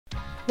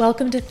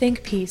Welcome to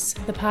Think Piece,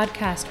 the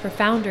podcast for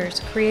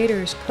founders,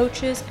 creators,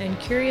 coaches, and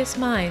curious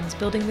minds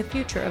building the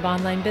future of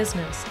online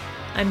business.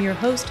 I'm your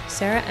host,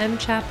 Sarah M.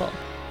 Chappell.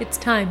 It's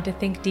time to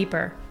think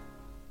deeper.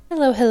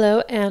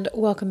 Hello, and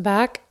welcome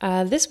back.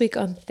 This week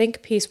on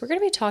Think Piece, we're going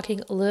to be talking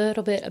a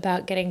little bit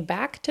about getting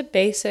back to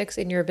basics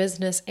in your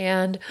business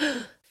and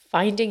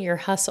finding your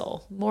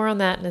hustle. More on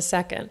that in a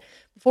second.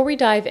 Before we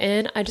dive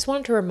in, I just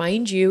wanted to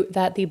remind you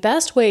that the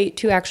best way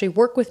to actually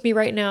work with me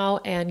right now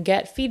and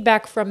get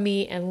feedback from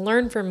me and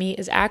learn from me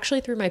is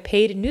actually through my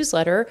paid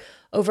newsletter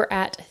over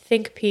at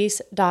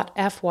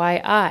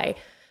thinkpiece.fyi. A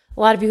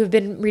lot of you have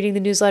been reading the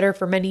newsletter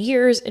for many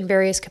years in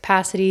various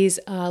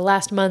capacities.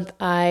 Last month,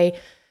 I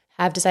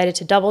have decided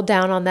to double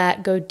down on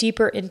that, go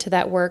deeper into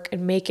that work,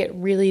 and make it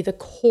really the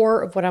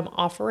core of what I'm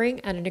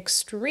offering at an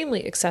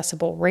extremely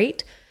accessible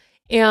rate.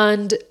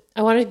 And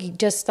I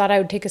just thought I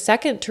would take a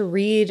second to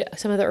read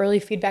some of the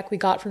early feedback we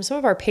got from some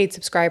of our paid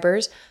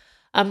subscribers.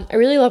 I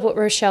really love what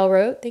Rochelle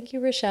wrote. Thank you,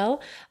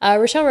 Rochelle.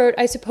 Rochelle wrote,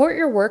 I support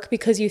your work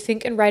because you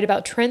think and write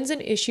about trends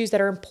and issues that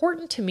are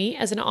important to me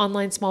as an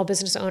online small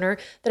business owner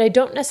that I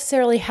don't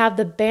necessarily have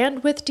the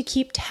bandwidth to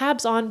keep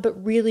tabs on,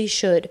 but really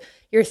should.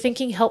 Your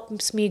thinking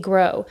helps me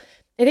grow.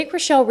 I think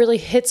Rochelle really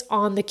hits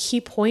on the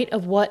key point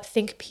of what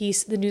Think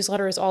Piece, the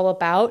newsletter, is all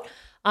about.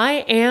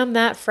 I am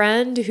that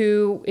friend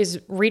who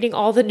is reading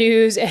all the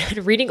news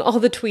and reading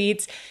all the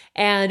tweets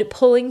and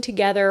pulling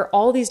together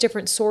all these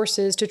different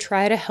sources to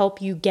try to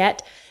help you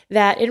get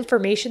that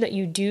information that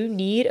you do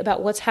need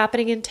about what's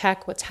happening in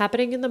tech, what's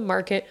happening in the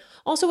market,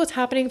 also what's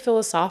happening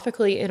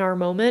philosophically in our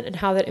moment and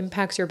how that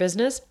impacts your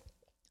business.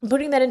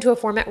 Putting that into a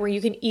format where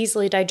you can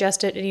easily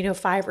digest it in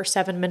 5 or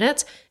 7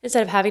 minutes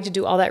instead of having to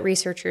do all that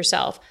research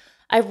yourself.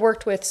 I've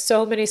worked with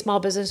so many small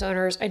business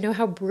owners. I know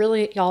how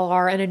brilliant y'all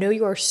are, and I know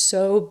you are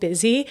so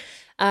busy.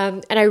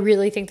 And I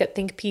really think that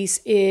Think Piece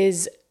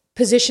is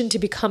positioned to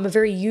become a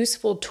very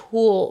useful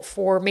tool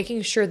for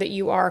making sure that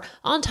you are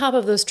on top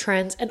of those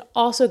trends and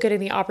also getting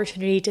the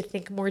opportunity to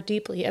think more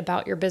deeply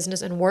about your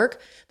business and work,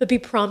 but be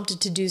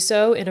prompted to do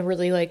so in a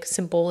really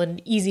simple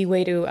and easy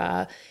way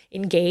to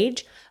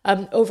engage.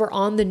 Over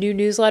on the new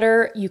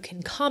newsletter, you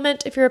can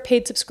comment if you're a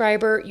paid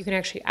subscriber. You can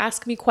actually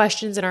ask me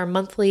questions in our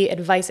monthly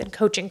advice and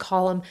coaching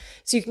column.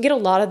 So you can get a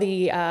lot of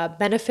the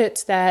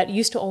benefits that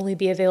used to only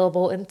be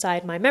available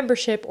inside my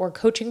membership or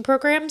coaching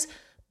programs,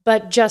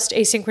 but just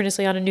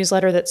asynchronously on a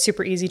newsletter that's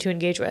super easy to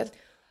engage with.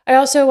 I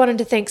also wanted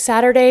to thank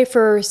Saturday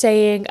for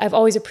saying, I've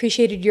always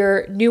appreciated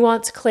your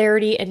nuance,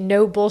 clarity, and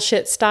no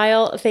bullshit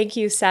style. Thank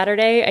you,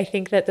 Saturday. I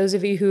think that those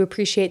of you who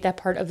appreciate that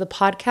part of the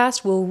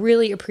podcast will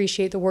really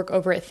appreciate the work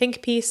over at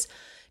Think Piece.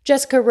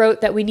 Jessica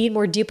wrote that we need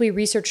more deeply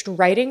researched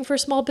writing for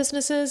small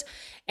businesses.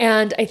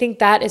 And I think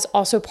that is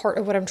also part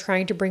of what I'm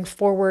trying to bring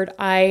forward.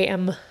 I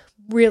am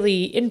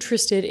really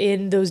interested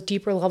in those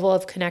deeper level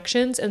of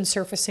connections and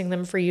surfacing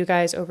them for you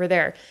guys over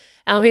there.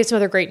 We have some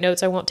other great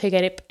notes. I won't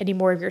take any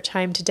more of your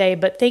time today,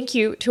 but thank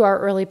you to our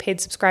early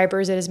paid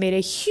subscribers. It has made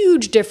a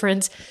huge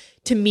difference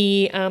to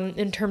me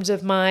in terms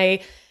of my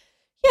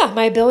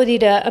ability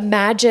to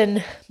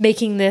imagine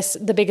making this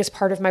the biggest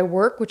part of my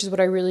work, which is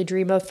what I really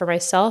dream of for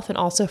myself and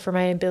also for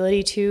my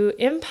ability to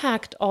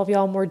impact all of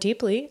y'all more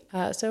deeply.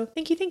 So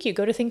thank you.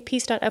 Go to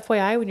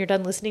thinkpiece.fyi when you're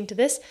done listening to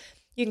this.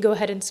 You can go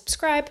ahead and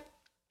subscribe.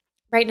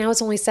 Right now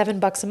it's only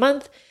 $7 a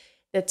month.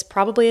 It's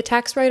probably a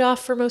tax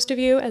write-off for most of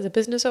you as a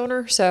business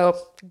owner, so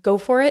go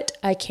for it.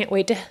 I can't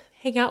wait to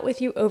hang out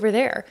with you over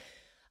there.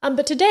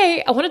 But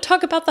today, I want to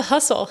talk about the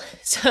hustle.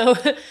 So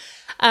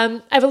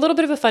I have a little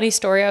bit of a funny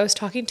story. I was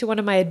talking to one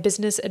of my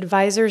business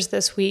advisors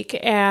this week,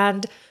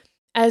 and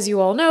as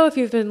you all know, if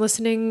you've been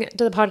listening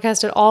to the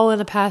podcast at all in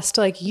the past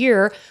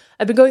year,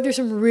 I've been going through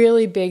some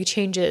really big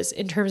changes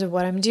in terms of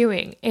what I'm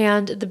doing.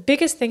 And the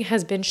biggest thing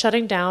has been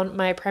shutting down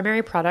my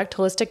primary product,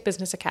 Holistic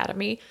Business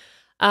Academy.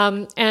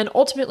 And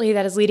ultimately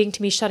that is leading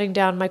to me shutting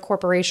down my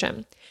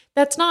corporation.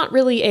 That's not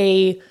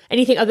really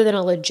anything other than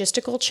a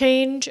logistical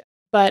change,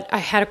 but I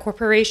had a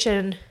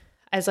corporation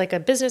as a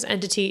business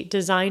entity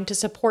designed to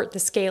support the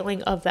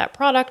scaling of that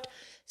product.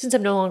 Since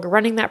I'm no longer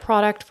running that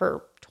product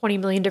for 20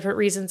 million different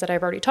reasons that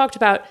I've already talked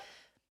about,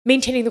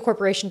 maintaining the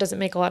corporation doesn't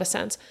make a lot of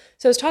sense.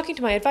 So I was talking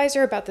to my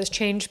advisor about this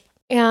change,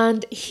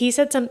 and he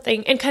said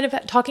something and kind of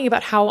talking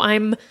about how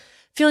I'm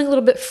feeling a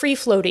little bit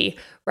free-floaty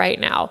right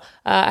now.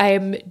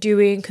 I'm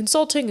doing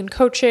consulting and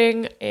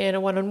coaching in a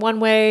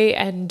one-on-one way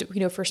and,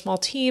 for small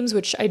teams,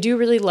 which I do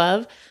really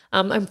love.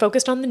 I'm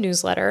focused on the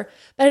newsletter,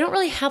 but I don't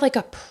really have a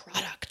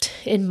product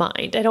in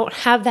mind. I don't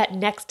have that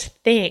next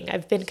thing.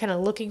 I've been kind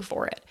of looking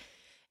for it.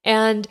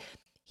 And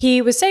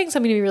he was saying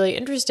something to me really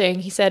interesting.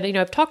 He said,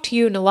 I've talked to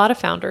you and a lot of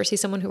founders.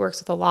 He's someone who works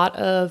with a lot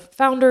of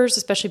founders,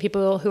 especially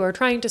people who are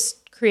trying to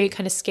create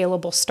kind of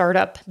scalable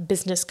startup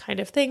business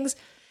kind of things.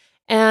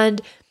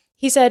 And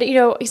he said,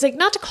 he's like,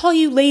 not to call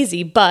you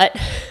lazy, but,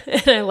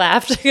 and I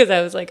laughed because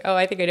I was like, oh,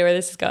 I think I know where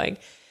this is going.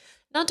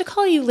 Not to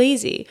call you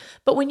lazy,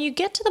 but when you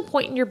get to the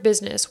point in your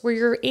business where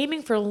you're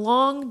aiming for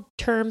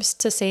long-term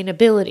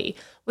sustainability,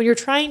 when you're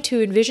trying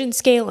to envision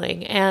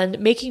scaling and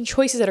making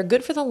choices that are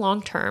good for the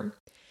long term,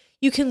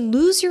 you can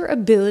lose your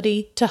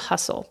ability to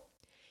hustle.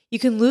 You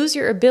can lose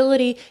your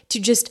ability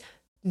to just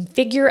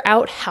figure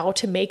out how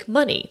to make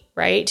money,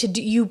 right?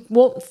 You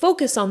won't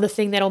focus on the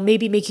thing that'll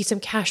maybe make you some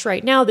cash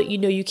right now that you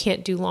know you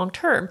can't do long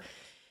term.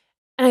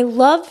 And I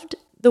loved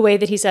the way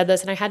that he said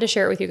this, and I had to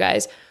share it with you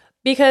guys,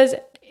 because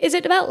is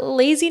it about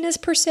laziness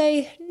per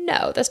se?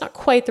 No, that's not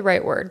quite the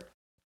right word.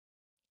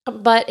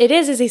 But it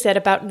is, as he said,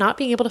 about not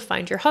being able to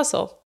find your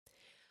hustle.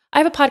 I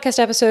have a podcast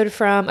episode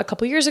from a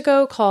couple years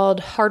ago called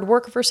Hard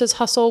Work versus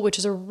Hustle, which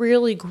is a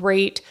really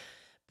great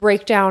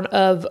breakdown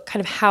of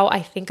kind of how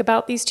I think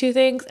about these two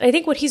things. And I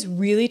think what he's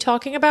really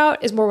talking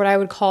about is more what I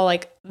would call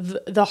like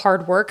the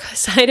hard work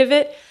side of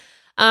it.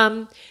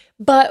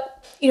 But,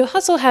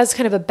 hustle has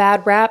kind of a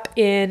bad rap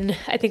in,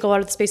 I think, a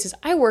lot of the spaces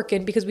I work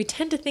in, because we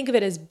tend to think of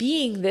it as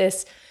being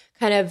this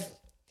kind of,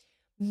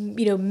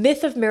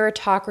 myth of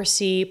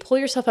meritocracy, pull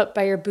yourself up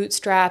by your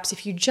bootstraps.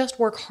 If you just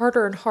work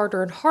harder and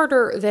harder and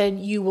harder, then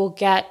you will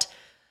get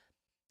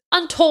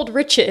untold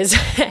riches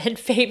and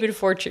fame and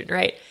fortune,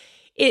 right?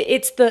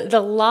 It's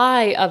the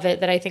lie of it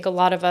that I think a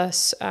lot of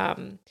us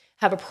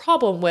have a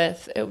problem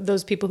with,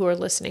 those people who are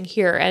listening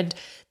here. And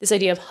this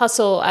idea of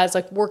hustle as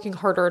like working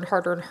harder and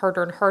harder and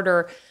harder and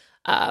harder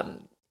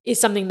is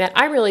something that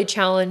I really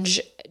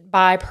challenge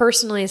by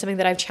personally, something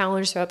that I've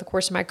challenged throughout the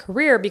course of my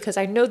career, because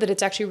I know that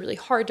it's actually really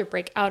hard to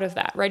break out of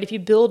that, right? If you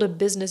build a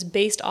business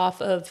based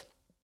off of,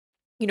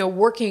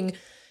 working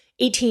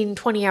 18,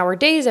 20-hour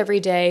days every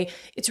day,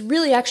 it's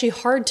really actually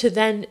hard to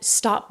then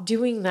stop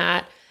doing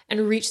that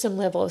and reach some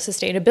level of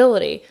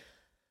sustainability.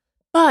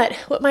 But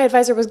what my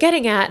advisor was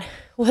getting at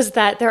was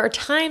that there are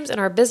times in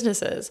our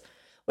businesses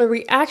where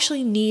we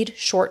actually need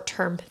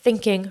short-term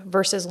thinking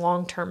versus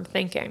long-term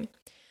thinking.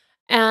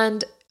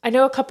 And I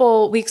know a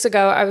couple weeks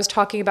ago, I was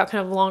talking about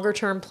kind of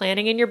longer-term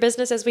planning in your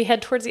business as we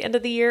head towards the end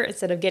of the year,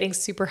 instead of getting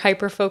super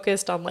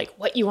hyper-focused on like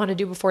what you want to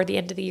do before the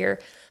end of the year.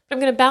 But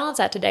I'm going to balance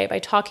that today by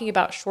talking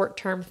about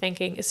short-term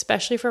thinking,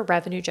 especially for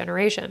revenue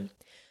generation.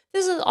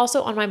 This is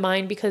also on my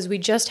mind because we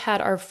just had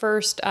our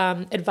first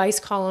advice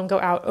column go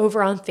out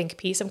over on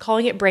ThinkPiece. I'm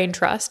calling it Brain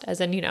Trust,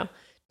 as in,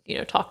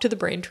 talk to the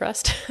Brain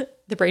Trust.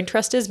 The Brain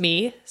Trust is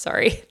me.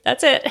 Sorry,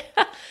 that's it.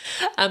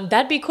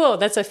 That'd be cool.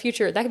 That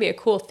could be a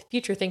cool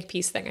future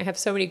ThinkPiece thing. I have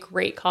so many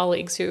great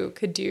colleagues who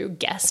could do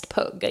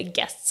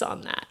guests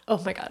on that.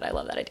 Oh my God, I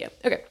love that idea.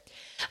 Okay.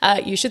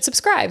 You should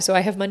subscribe so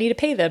I have money to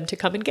pay them to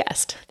come and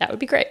guest. That would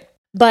be great.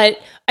 But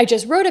I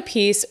just wrote a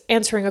piece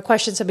answering a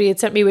question somebody had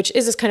sent me, which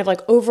is this kind of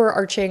like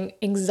overarching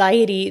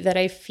anxiety that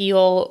I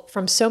feel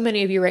from so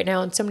many of you right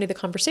now and so many of the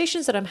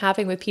conversations that I'm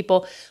having with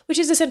people, which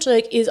is essentially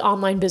like, is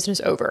online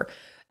business over?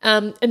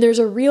 And there's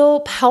a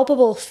real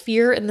palpable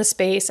fear in the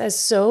space, as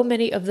so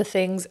many of the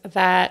things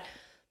that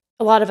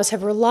a lot of us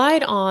have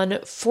relied on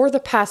for the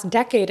past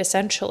decade,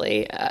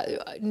 essentially,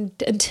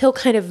 until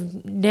kind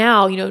of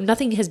now,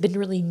 nothing has been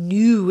really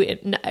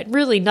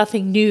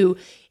nothing new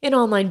in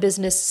online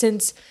business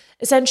since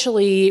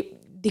essentially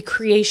the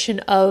creation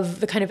of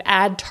the kind of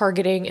ad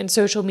targeting and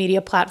social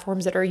media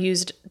platforms that are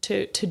used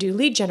to do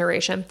lead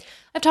generation.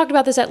 I've talked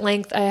about this at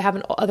length. I have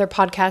another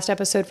podcast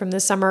episode from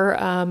this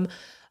summer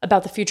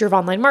about the future of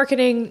online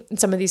marketing and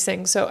some of these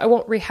things, so I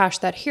won't rehash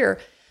that here.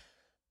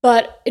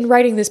 But in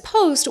writing this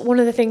post, one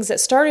of the things that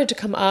started to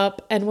come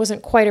up and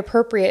wasn't quite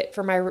appropriate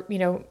for my,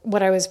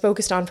 what I was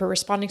focused on for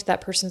responding to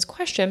that person's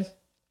question,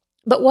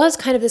 but was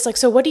kind of this like,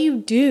 so what do you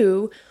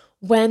do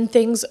when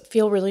things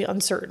feel really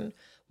uncertain?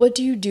 What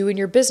do you do in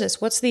your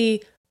business? What's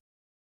the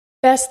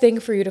best thing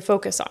for you to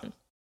focus on?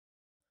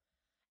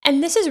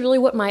 And this is really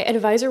what my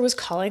advisor was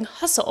calling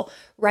hustle,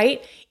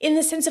 right? In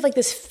the sense of like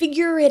this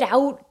figure it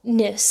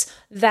outness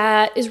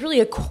that is really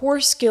a core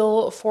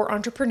skill for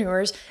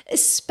entrepreneurs,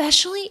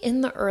 especially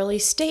in the early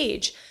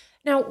stage.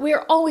 Now,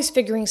 we're always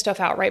figuring stuff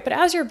out, right? But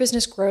as your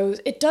business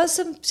grows, it does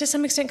to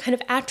some extent kind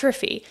of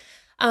atrophy.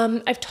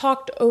 I've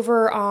talked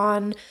over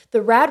on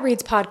the Rad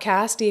Reads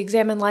podcast, the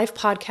Examine Life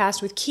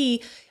podcast with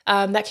Key,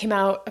 that came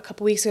out a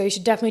couple weeks ago. You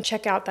should definitely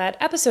check out that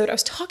episode. I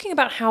was talking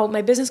about how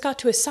my business got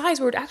to a size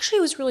where it actually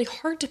was really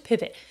hard to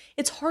pivot.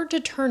 It's hard to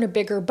turn a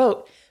bigger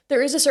boat.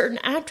 There is a certain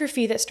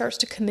atrophy that starts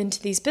to come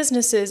into these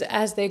businesses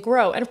as they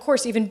grow. And of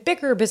course, even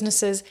bigger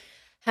businesses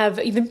have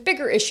even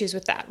bigger issues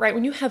with that, right?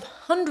 When you have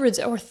hundreds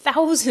or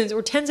thousands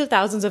or tens of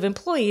thousands of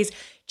employees,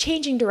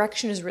 changing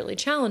direction is really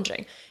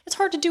challenging. It's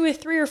hard to do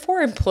with 3 or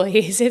 4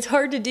 employees. It's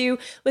hard to do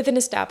with an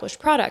established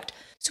product.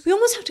 So we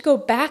almost have to go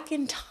back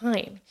in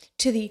time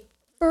to the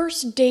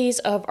first days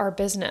of our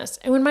business.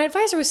 And when my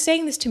advisor was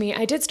saying this to me,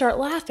 I did start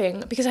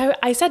laughing because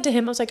I said to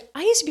him, I was like,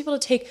 I used to be able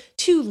to take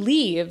 2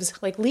 leaves,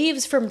 like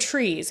leaves from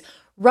trees,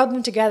 rub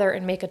them together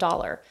and make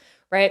 $1,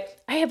 right?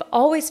 I have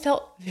always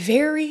felt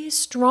very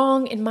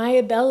strong in my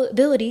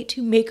ability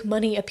to make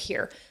money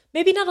appear.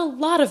 Maybe not a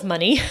lot of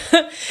money,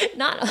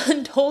 not an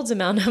untold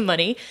amount of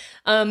money,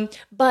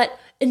 but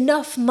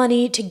enough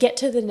money to get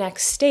to the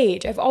next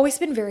stage. I've always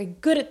been very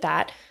good at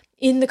that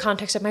in the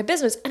context of my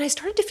business. And I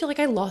started to feel like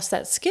I lost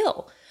that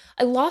skill.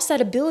 I lost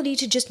that ability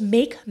to just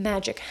make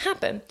magic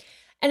happen.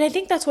 And I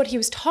think that's what he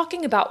was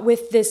talking about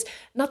with this,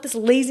 not this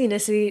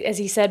laziness, as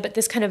he said, but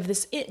this kind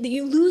of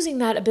you losing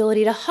that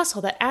ability to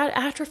hustle, that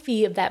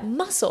atrophy of that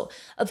muscle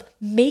of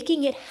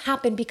making it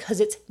happen because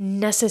it's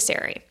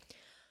necessary.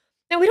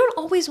 Now, we don't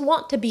always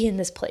want to be in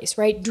this place,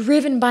 right?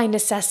 Driven by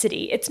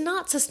necessity. It's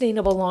not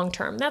sustainable long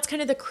term. That's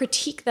kind of the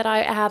critique that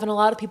I have and a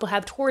lot of people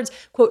have towards,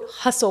 quote,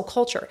 hustle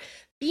culture.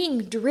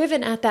 Being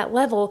driven at that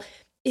level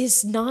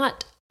is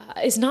not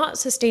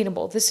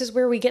sustainable. This is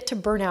where we get to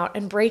burnout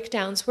and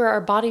breakdowns, where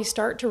our bodies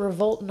start to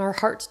revolt and our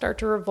hearts start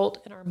to revolt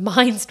and our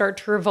minds start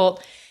to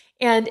revolt.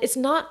 And it's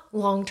not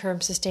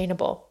long-term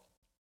sustainable,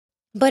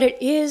 but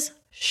it is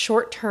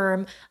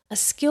short-term, a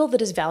skill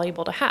that is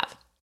valuable to have.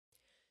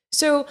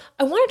 So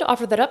I wanted to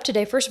offer that up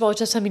today. First of all, it's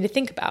just something to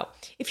think about.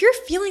 If you're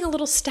feeling a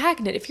little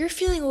stagnant, if you're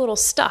feeling a little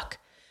stuck,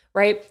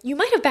 right, you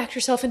might have backed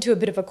yourself into a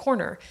bit of a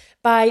corner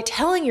by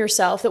telling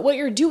yourself that what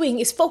you're doing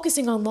is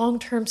focusing on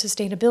long-term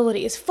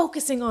sustainability, is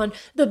focusing on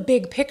the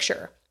big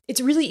picture.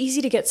 It's really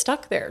easy to get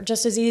stuck there,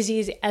 just as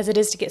easy as it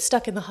is to get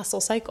stuck in the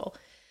hustle cycle.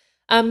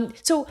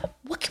 So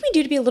what can we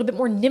do to be a little bit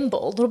more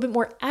nimble, a little bit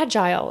more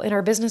agile in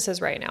our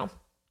businesses right now?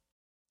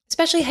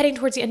 Especially heading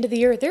towards the end of the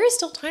year, there is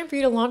still time for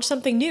you to launch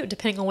something new,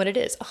 depending on what it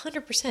is,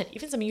 100%,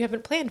 even something you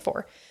haven't planned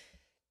for.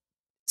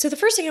 So the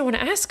first thing I want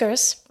to ask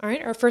us, all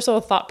right, our first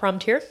little thought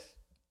prompt here,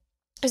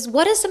 is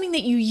what is something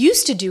that you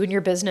used to do in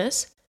your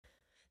business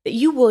that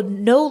you will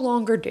no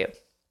longer do?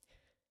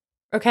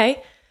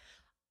 Okay?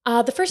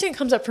 The first thing that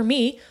comes up for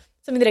me,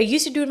 something that I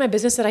used to do in my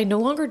business that I no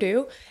longer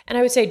do, and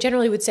I would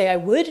say I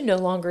would no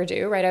longer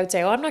do, right? I would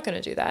say, I'm not going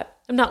to do that.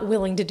 I'm not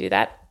willing to do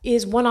that,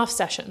 is one-off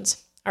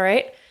sessions, all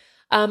right?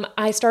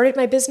 I started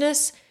my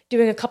business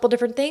doing a couple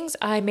different things.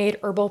 I made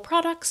herbal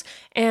products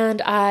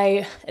and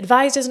I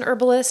advised as an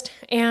herbalist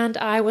and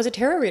I was a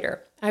tarot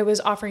reader. I was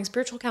offering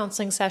spiritual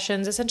counseling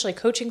sessions, essentially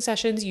coaching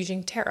sessions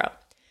using tarot.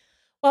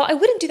 Well, I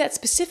wouldn't do that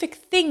specific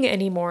thing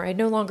anymore. I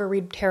no longer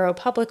read tarot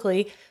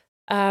publicly.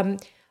 I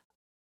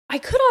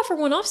could offer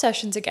one-off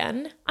sessions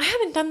again. I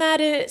haven't done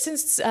that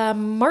since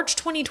March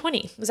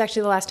 2020 was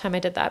actually the last time I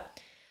did that.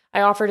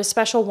 I offered a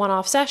special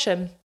one-off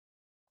session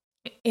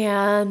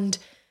and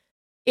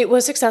it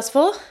was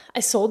successful. I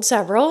sold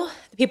several.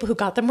 The people who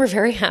got them were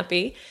very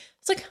happy.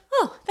 It's like,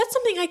 oh, that's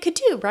something I could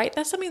do, right?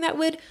 That's something that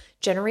would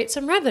generate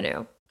some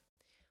revenue.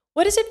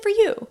 What is it for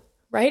you,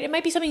 right? It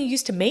might be something you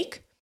used to make.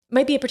 It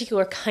might be a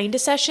particular kind of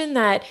session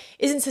that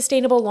isn't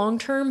sustainable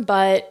long-term,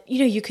 but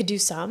you could do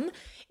some.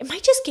 It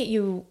might just get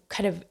you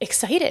kind of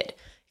excited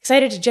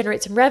to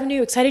generate some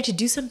revenue, excited to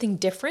do something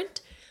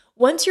different.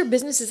 Once your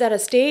business is at a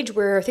stage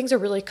where things are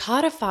really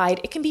codified,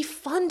 it can be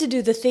fun to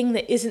do the thing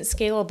that isn't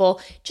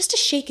scalable, just to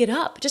shake it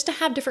up, just to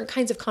have different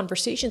kinds of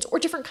conversations or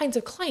different kinds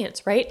of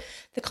clients, right?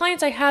 The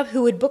clients I have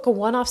who would book a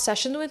one-off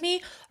session with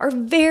me are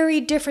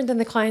very different than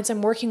the clients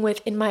I'm working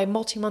with in my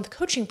multi-month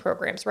coaching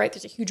programs, right?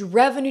 There's a huge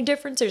revenue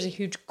difference. There's a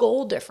huge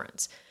goal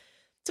difference.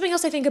 Something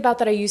else I think about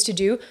that I used to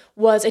do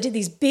was I did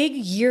these big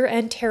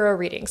year-end tarot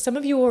readings. Some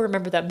of you will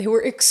remember them. They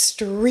were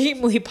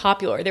extremely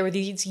popular. They were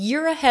these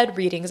year-ahead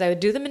readings. I would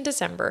do them in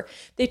December.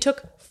 They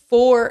took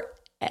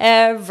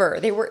forever.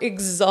 They were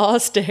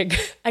exhausting.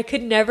 I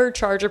could never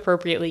charge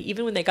appropriately,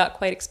 even when they got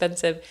quite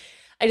expensive.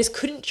 I just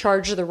couldn't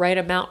charge the right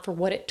amount for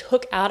what it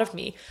took out of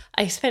me.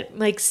 I spent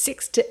like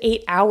 6 to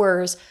 8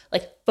 hours,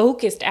 like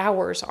focused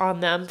hours on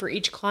them for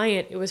each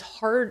client. It was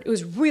hard. It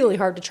was really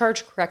hard to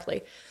charge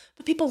correctly.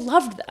 But people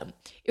loved them.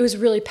 It was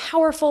really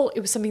powerful. It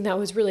was something that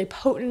was really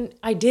potent.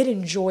 I did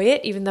enjoy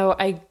it, even though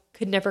I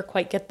could never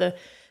quite get the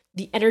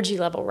energy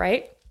level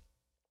right.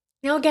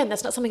 Now, again,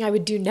 that's not something I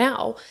would do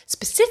now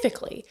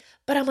specifically,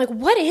 but I'm like,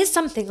 what is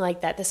something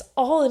like that? This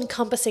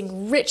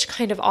all-encompassing, rich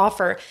kind of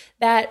offer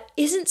that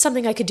isn't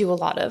something I could do a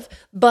lot of,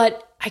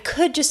 but I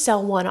could just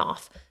sell one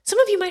off. Some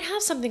of you might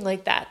have something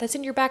like that that's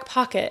in your back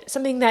pocket,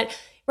 something that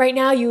right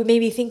now you may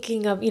be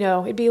thinking of,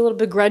 it'd be a little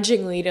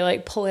begrudgingly to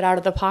like pull it out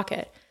of the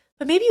pocket.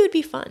 But maybe it would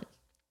be fun.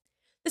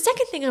 The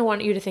second thing I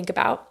want you to think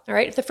about, all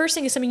right, if the first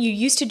thing is something you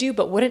used to do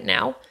but wouldn't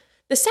now,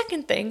 the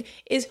second thing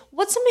is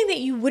what's something that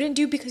you wouldn't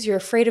do because you're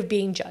afraid of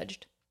being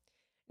judged.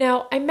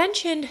 Now, I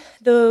mentioned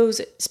those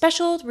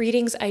special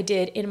readings I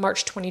did in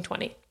March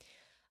 2020.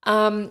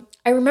 I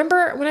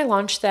remember when I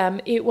launched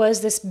them, it was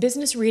this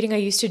business reading I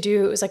used to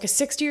do. It was like a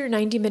 60 or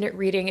 90 minute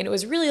reading, and it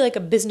was really like a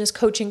business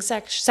coaching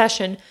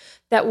session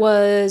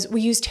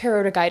we used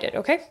tarot to guide it,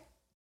 okay?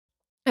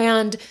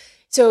 And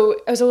so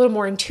I was a little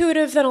more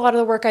intuitive than a lot of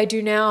the work I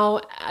do now.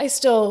 I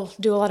still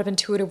do a lot of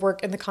intuitive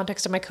work in the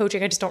context of my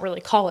coaching. I just don't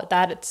really call it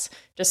that. It's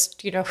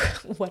just,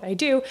 what I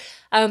do.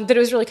 But it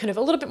was really kind of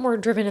a little bit more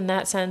driven in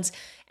that sense.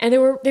 And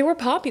they were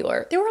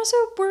popular. They were also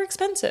more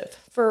expensive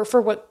for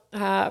what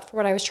I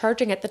was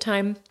charging at the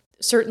time,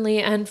 certainly,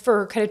 and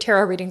for kind of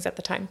tarot readings at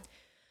the time.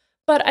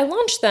 But I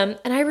launched them,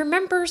 and I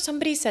remember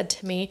somebody said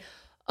to me,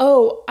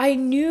 "Oh, I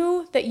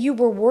knew that you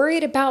were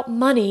worried about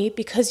money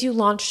because you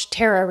launched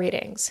tarot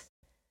readings."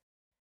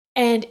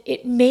 And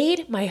it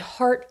made my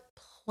heart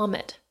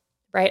plummet,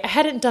 right? I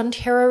hadn't done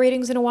tarot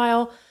readings in a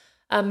while,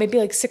 maybe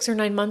like 6 or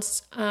 9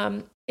 months.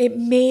 It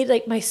made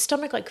like my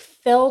stomach like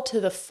fell to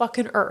the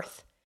fucking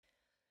earth.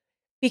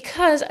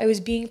 because I was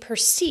being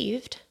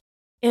perceived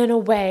in a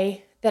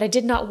way that I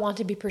did not want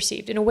to be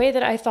perceived, in a way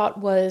that I thought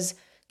was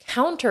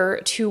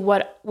counter to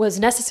what was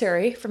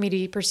necessary for me to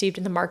be perceived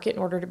in the market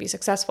in order to be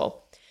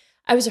successful.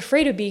 I was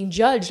afraid of being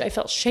judged. I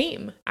felt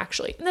shame,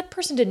 actually. And that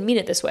person didn't mean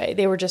it this way.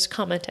 They were just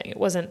commenting. It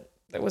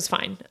was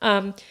fine.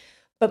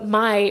 But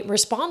my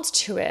response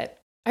to it,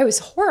 I was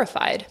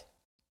horrified.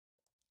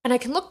 And I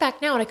can look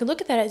back now and I can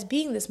look at that as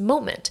being this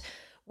moment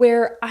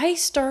where I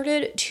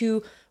started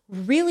to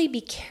really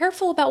be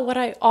careful about what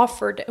I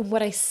offered and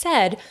what I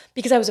said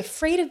because I was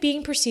afraid of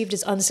being perceived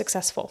as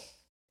unsuccessful.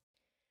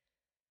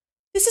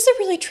 This is a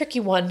really tricky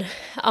one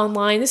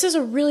online. This is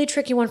a really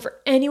tricky one for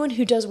anyone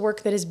who does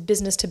work that is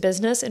business to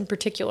business in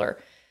particular.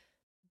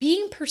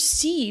 Being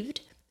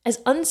perceived as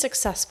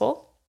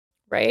unsuccessful,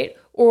 right?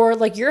 Or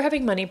like you're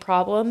having money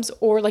problems,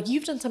 or like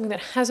you've done something that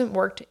hasn't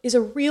worked is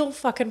a real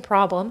fucking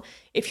problem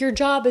if your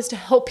job is to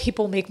help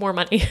people make more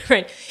money,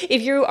 right?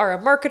 If you are a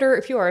marketer,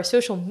 if you are a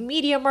social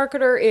media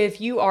marketer, if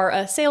you are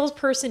a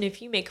salesperson,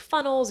 if you make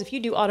funnels, if you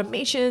do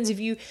automations, if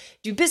you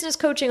do business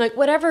coaching, like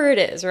whatever it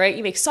is, right?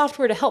 You make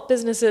software to help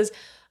businesses.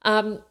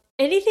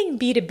 Anything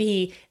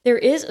B2B, there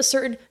is a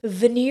certain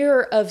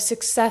veneer of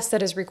success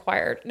that is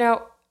required.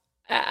 Now,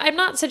 I'm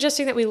not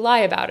suggesting that we lie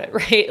about it,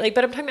 right?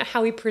 But I'm talking about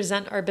how we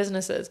present our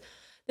businesses.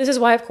 This is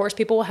why, of course,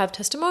 people will have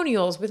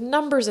testimonials with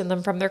numbers in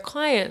them from their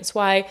clients,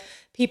 why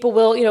people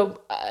will,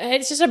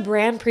 it's just a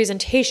brand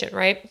presentation,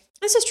 right?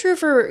 This is true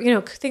for,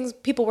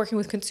 people working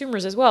with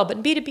consumers as well, but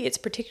in B2B, it's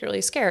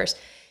particularly scarce.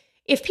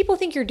 If people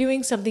think you're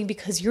doing something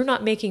because you're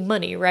not making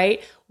money,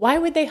 right? Why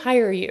would they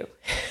hire you?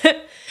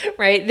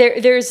 Right?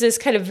 There's this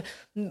kind of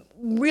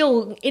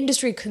real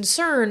industry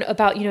concern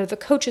about, the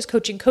coaches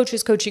coaching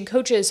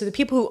coaches. So the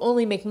people who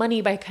only make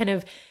money by kind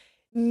of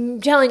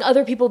telling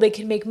other people they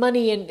can make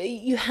money.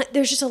 And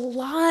there's just a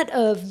lot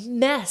of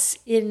mess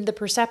in the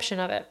perception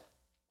of it.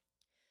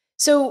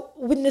 So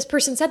when this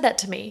person said that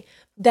to me,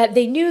 that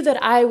they knew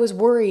that I was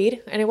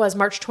worried, and it was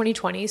March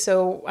 2020.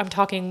 So I'm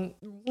talking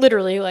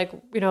literally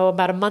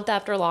about a month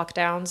after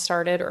lockdown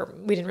started, or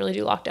we didn't really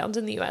do lockdowns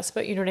in the US,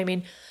 but you know what I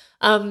mean?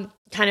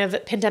 Kind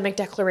of pandemic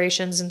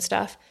declarations and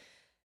stuff.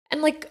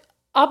 And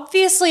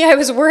obviously I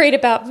was worried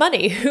about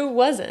money. Who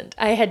wasn't?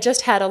 I had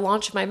just had a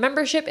launch of my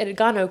membership. It had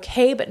gone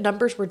okay, but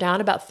numbers were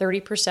down about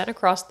 30%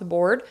 across the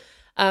board.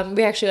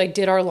 We actually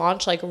did our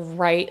launch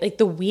right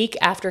the week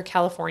after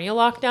California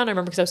lockdown. I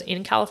remember because I was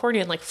in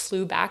California and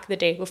flew back the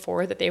day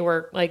before that they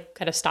were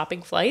kind of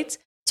stopping flights.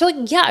 So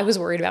yeah, I was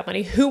worried about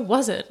money. Who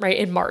wasn't, right?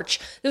 In March.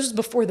 This was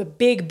before the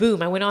big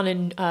boom. I went on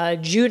in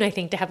June, I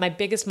think, to have my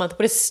biggest month.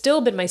 What has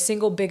still been my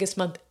single biggest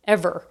month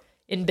ever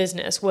in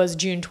business was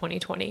June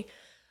 2020.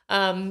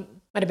 Might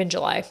have been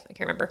July. I can't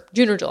remember.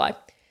 June or July.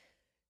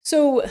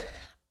 So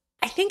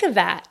I think of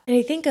that and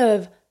I think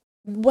of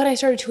what I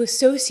started to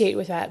associate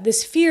with that,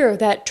 this fear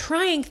that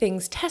trying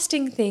things,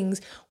 testing things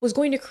was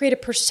going to create a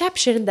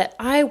perception that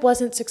I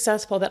wasn't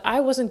successful, that I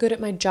wasn't good at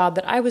my job,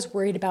 that I was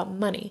worried about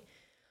money.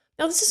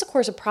 Now, this is, of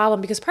course, a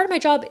problem because part of my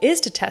job is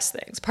to test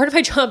things. Part of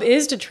my job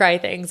is to try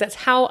things. That's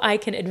how I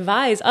can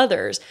advise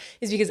others,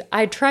 is because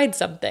I tried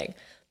something.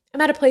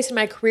 I'm at a place in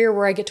my career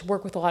where I get to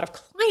work with a lot of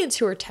clients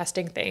who are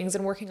testing things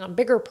and working on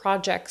bigger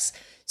projects.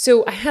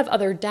 So I have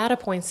other data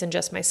points than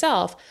just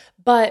myself.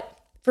 But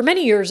for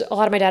many years, a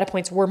lot of my data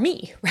points were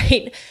me,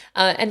 right?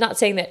 And not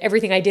saying that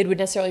everything I did would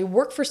necessarily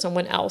work for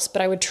someone else,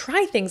 but I would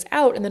try things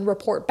out and then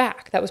report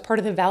back. That was part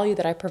of the value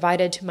that I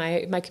provided to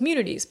my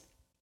communities.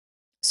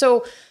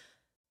 So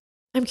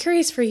I'm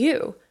curious for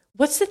you,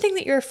 what's the thing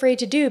that you're afraid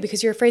to do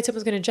because you're afraid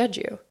someone's going to judge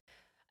you?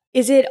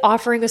 Is it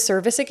offering a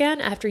service again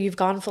after you've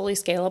gone fully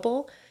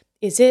scalable?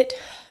 Is it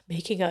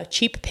making a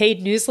cheap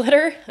paid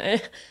newsletter?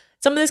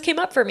 Some of this came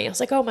up for me. I was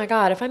like, oh my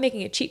God, if I'm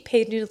making a cheap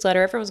paid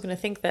newsletter, everyone's going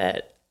to think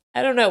that,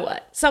 I don't know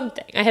what,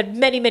 something. I had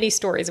many, many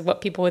stories of what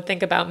people would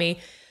think about me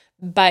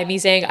by me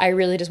saying, I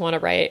really just want to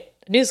write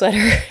a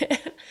newsletter.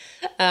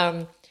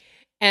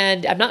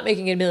 And I'm not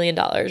making $1 million,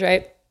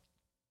 right?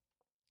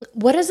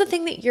 What is the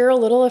thing that you're a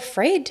little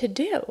afraid to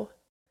do?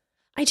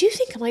 I do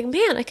think, I'm like,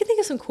 man, I could think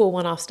of some cool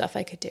one-off stuff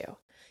I could do,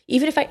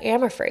 even if I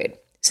am afraid.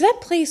 So that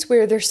place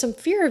where there's some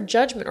fear of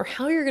judgment or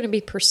how you're going to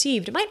be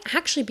perceived, it might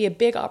actually be a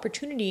big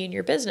opportunity in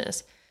your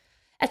business.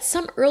 At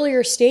some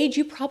earlier stage,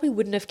 you probably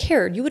wouldn't have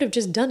cared. You would have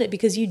just done it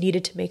because you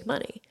needed to make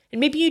money. And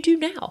maybe you do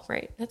now,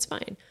 right? That's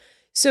fine.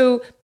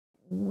 So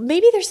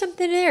maybe there's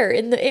something there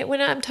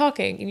when I'm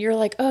talking and you're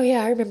like, oh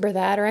yeah, I remember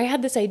that. Or I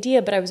had this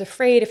idea, but I was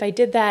afraid if I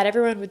did that,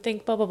 everyone would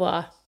think blah, blah,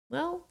 blah.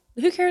 Well,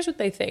 who cares what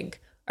they think?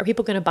 Are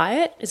people going to buy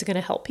it? Is it going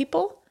to help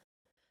people?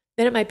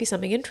 Then it might be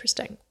something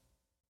interesting.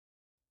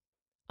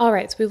 All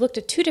right, so we looked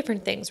at two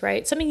different things,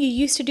 right? Something you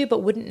used to do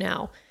but wouldn't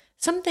now.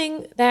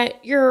 Something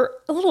that you're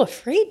a little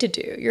afraid to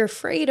do. You're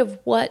afraid of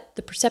what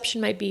the perception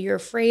might be. You're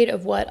afraid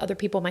of what other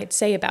people might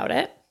say about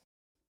it.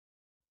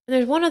 And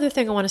there's one other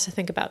thing I want us to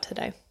think about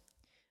today,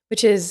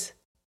 which is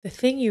the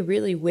thing you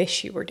really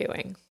wish you were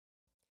doing.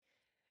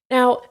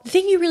 Now, the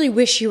thing you really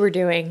wish you were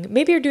doing,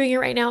 maybe you're doing it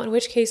right now, in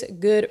which case,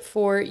 good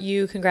for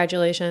you.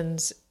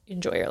 Congratulations.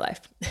 Enjoy your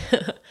life.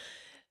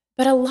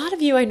 But a lot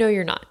of you, I know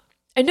you're not.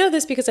 I know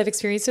this because I've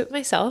experienced it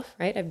myself,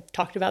 right? I've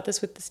talked about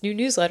this with this new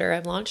newsletter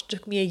I've launched. It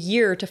took me a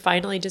year to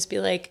finally just be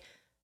like,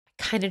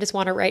 I kind of just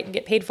want to write and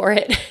get paid for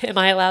it. Am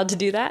I allowed to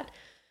do that?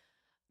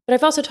 But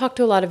I've also talked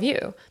to a lot of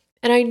you.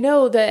 And I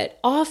know that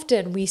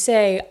often we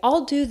say,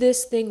 I'll do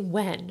this thing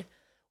when.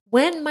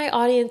 When my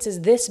audience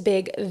is this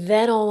big,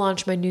 then I'll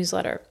launch my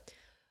newsletter.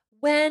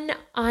 When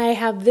I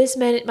have this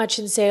much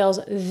in sales,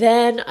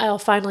 then I'll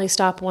finally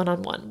stop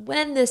one-on-one.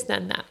 When this,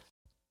 then that.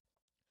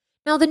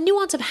 Now, the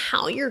nuance of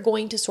how you're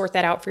going to sort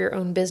that out for your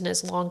own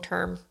business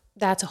long-term,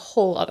 that's a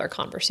whole other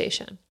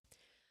conversation.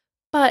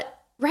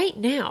 But right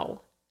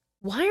now,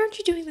 why aren't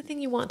you doing the thing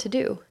you want to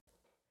do?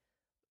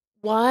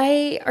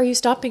 Why are you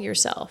stopping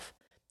yourself?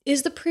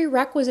 Is the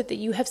prerequisite that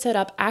you have set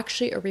up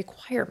actually a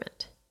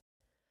requirement?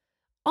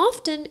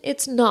 Often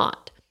it's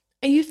not.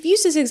 I've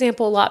used this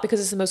example a lot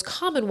because it's the most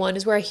common one,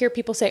 is where I hear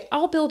people say,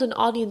 I'll build an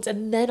audience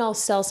and then I'll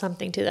sell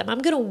something to them. I'm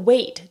going to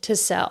wait to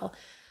sell.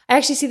 I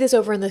actually see this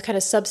over in the kind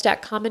of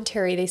Substack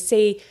commentary. They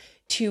say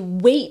to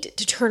wait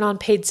to turn on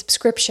paid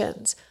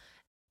subscriptions,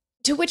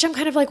 to which I'm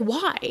kind of like,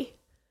 why?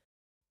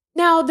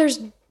 Now, there's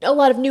a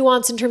lot of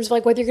nuance in terms of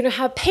like whether you're going to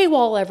have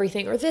paywall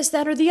everything or this,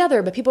 that, or the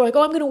other. But people are like,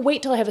 oh, I'm going to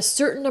wait till I have a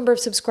certain number of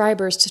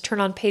subscribers to turn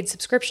on paid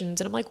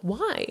subscriptions. And I'm like,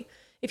 why?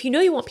 If you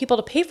know you want people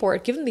to pay for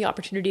it, give them the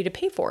opportunity to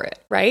pay for it,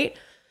 right?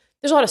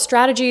 There's a lot of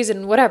strategies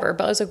and whatever,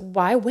 but I was like,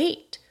 why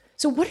wait?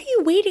 So what are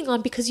you waiting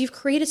on because you've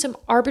created some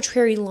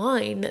arbitrary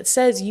line that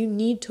says you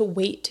need to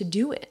wait to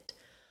do it?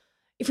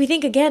 If we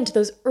think again to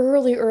those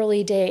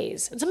early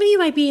days, and some of you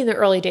might be in the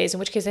early days, in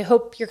which case I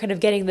hope you're kind of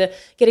getting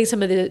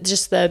some of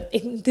the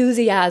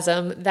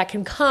enthusiasm that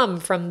can come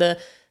from the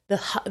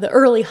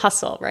early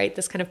hustle, right?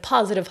 This kind of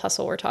positive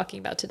hustle we're talking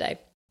about today.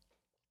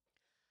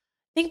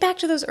 Think back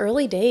to those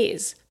early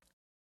days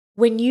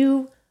when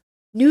you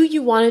knew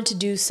you wanted to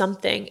do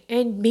something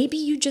and maybe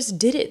you just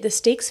did it. The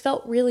stakes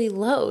felt really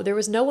low. There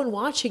was no one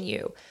watching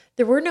you.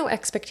 There were no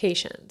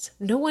expectations.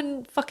 No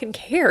one fucking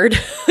cared.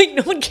 Like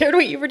no one cared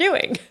what you were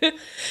doing,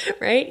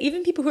 right?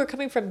 Even people who are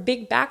coming from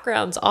big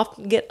backgrounds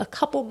often get a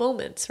couple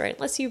moments, right?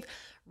 Unless you've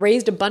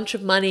raised a bunch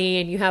of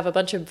money and you have a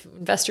bunch of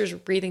investors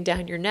breathing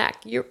down your neck,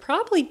 you're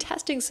probably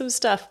testing some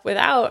stuff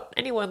without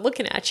anyone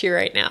looking at you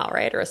right now,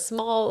 right? Or a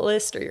small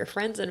list or your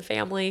friends and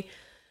family.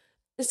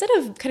 Instead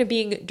of kind of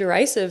being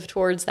derisive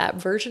towards that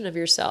version of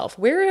yourself,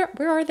 where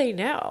are they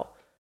now?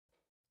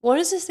 What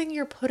is this thing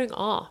you're putting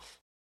off?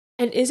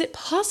 And is it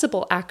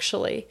possible,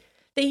 actually,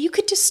 that you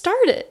could just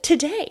start it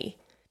today?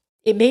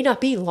 It may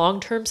not be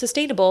long-term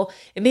sustainable.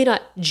 It may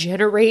not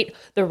generate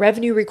the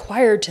revenue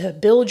required to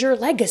build your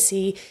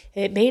legacy.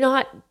 It may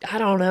not, I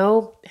don't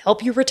know,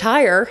 help you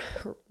retire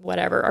or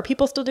whatever. Are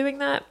people still doing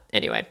that?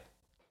 Anyway,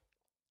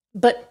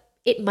 but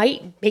it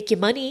might make you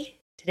money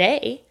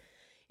today.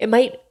 It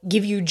might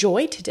give you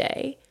joy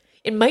today.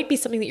 It might be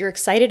something that you're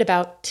excited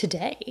about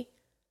today.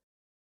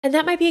 And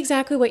that might be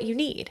exactly what you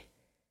need.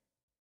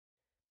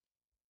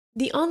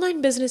 The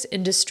online business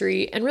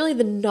industry and really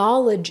the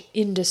knowledge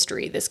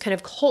industry, this kind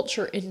of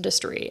culture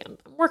industry, I'm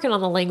working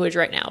on the language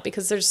right now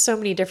because there's so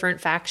many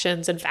different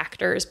factions and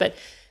factors, but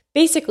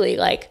basically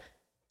like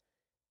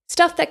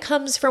stuff that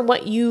comes from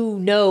what you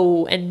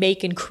know and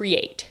make and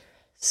create.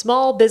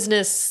 Small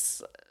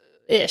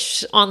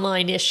business-ish,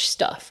 online-ish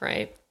stuff,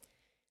 right?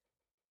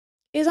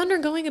 Is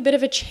undergoing a bit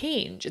of a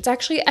change. It's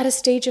actually at a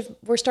stage of,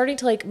 we're starting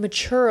to like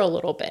mature a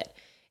little bit.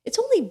 It's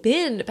only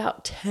been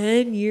about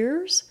 10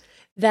 years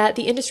that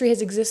the industry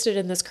has existed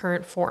in this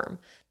current form,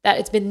 that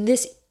it's been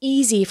this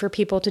easy for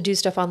people to do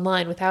stuff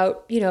online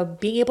without,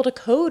 being able to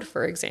code,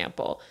 for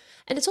example.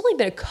 And it's only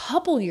been a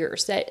couple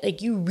years that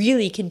like you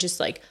really can just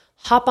like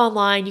hop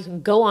online, you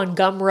can go on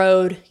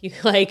Gumroad,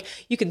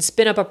 you can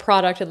spin up a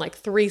product in like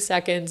 3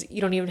 seconds. You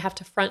don't even have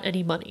to front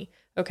any money,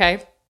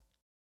 okay?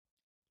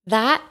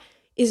 That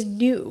is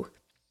new.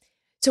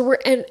 So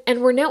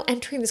we're now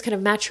entering this kind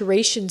of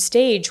maturation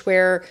stage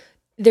where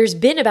there's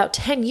been about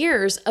 10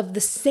 years of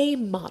the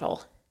same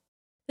model.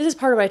 This is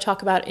part of what I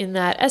talk about in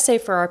that essay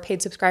for our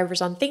paid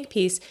subscribers on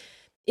ThinkPiece,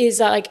 is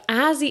that like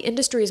as the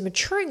industry is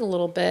maturing a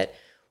little bit,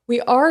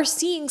 we are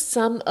seeing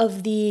some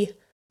of the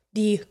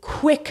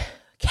quick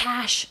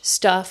cash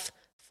stuff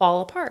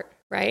fall apart,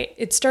 right?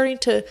 It's starting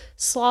to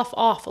slough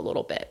off a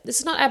little bit. This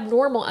is not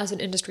abnormal as an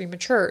industry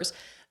matures,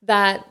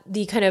 that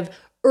the kind of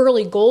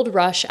early gold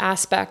rush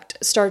aspect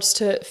starts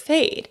to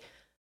fade.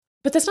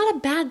 But that's not a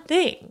bad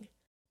thing.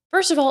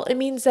 First of all, it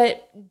means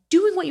that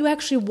doing what you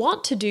actually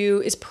want to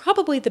do is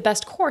probably the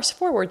best course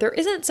forward. There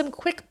isn't some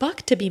quick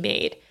buck to be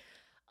made.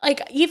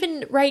 Like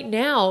even right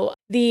now,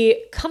 the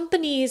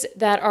companies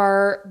that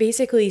are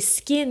basically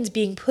skins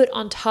being put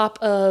on top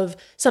of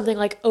something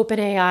like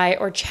OpenAI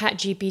or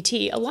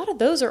ChatGPT, a lot of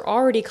those are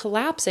already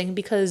collapsing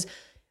because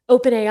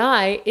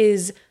OpenAI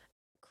is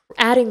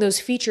adding those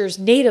features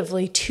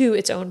natively to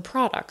its own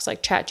products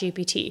like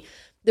ChatGPT.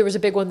 There was a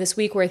big one this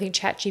week where I think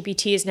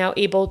ChatGPT is now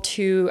able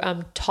to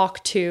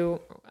talk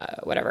to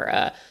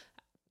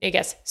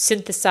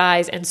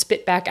synthesize and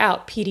spit back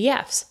out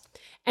PDFs.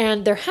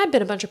 And there had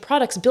been a bunch of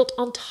products built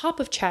on top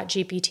of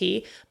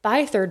ChatGPT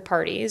by third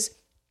parties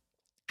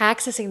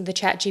accessing the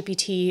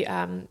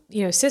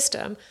ChatGPT,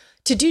 system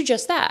to do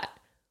just that.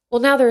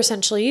 Well, now they're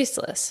essentially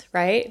useless,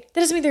 right?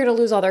 That doesn't mean they're going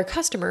to lose all their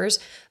customers,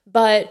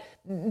 but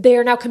they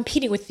are now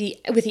competing with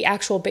the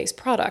actual base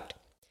product.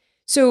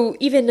 So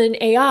even in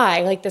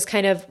AI, like this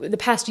kind of the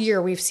past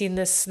year, we've seen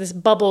this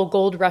bubble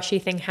gold rushy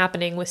thing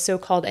happening with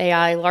so-called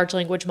AI, large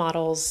language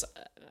models.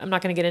 I'm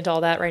not going to get into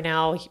all that right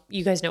now.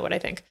 You guys know what I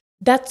think.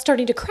 That's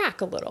starting to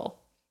crack a little.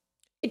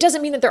 It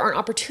doesn't mean that there aren't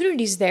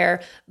opportunities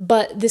there,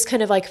 but this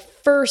kind of like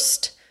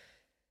first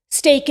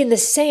stake in the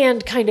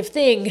sand kind of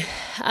thing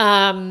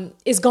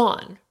is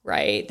gone,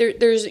 right?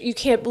 You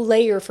can't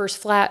lay your first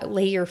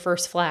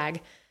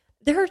flag.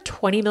 There are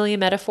 20 million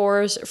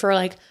metaphors for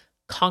like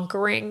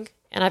conquering,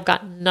 and I've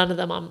got none of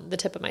them on the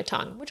tip of my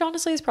tongue, which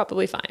honestly is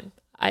probably fine.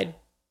 I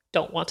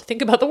don't want to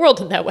think about the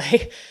world in that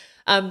way.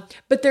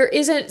 But there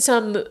isn't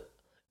some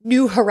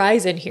new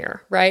horizon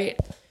here, right?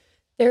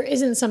 There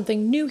isn't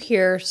something new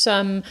here,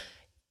 some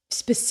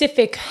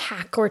specific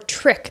hack or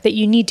trick that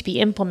you need to be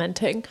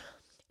implementing.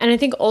 And I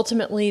think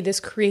ultimately this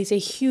creates a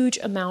huge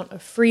amount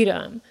of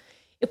freedom.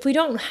 If we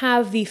don't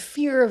have the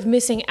fear of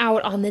missing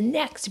out on the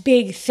next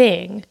big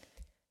thing,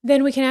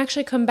 then we can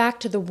actually come back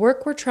to the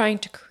work we're trying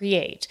to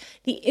create,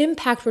 the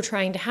impact we're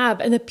trying to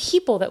have, and the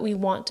people that we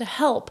want to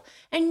help.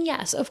 And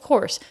yes, of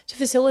course, to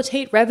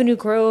facilitate revenue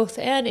growth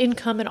and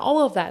income and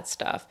all of that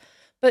stuff.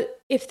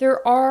 But if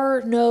there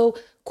are no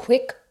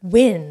quick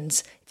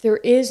wins, if there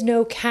is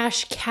no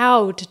cash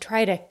cow to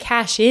try to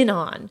cash in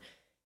on,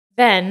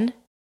 then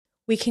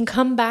we can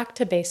come back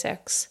to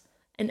basics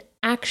and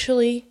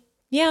actually,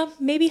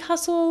 maybe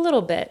hustle a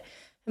little bit.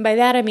 And by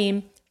that, I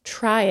mean,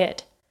 try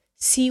it.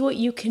 See what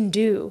you can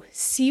do.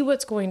 See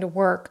what's going to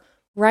work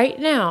right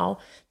now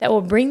that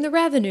will bring the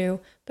revenue,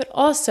 but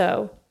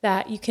also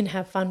that you can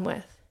have fun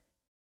with.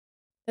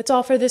 That's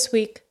all for this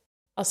week.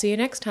 I'll see you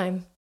next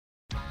time.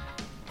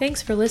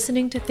 Thanks for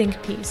listening to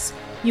Think Piece.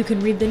 You can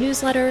read the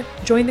newsletter,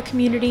 join the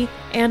community,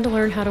 and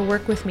learn how to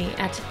work with me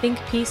at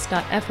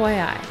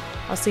thinkpiece.fyi.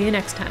 I'll see you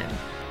next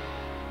time.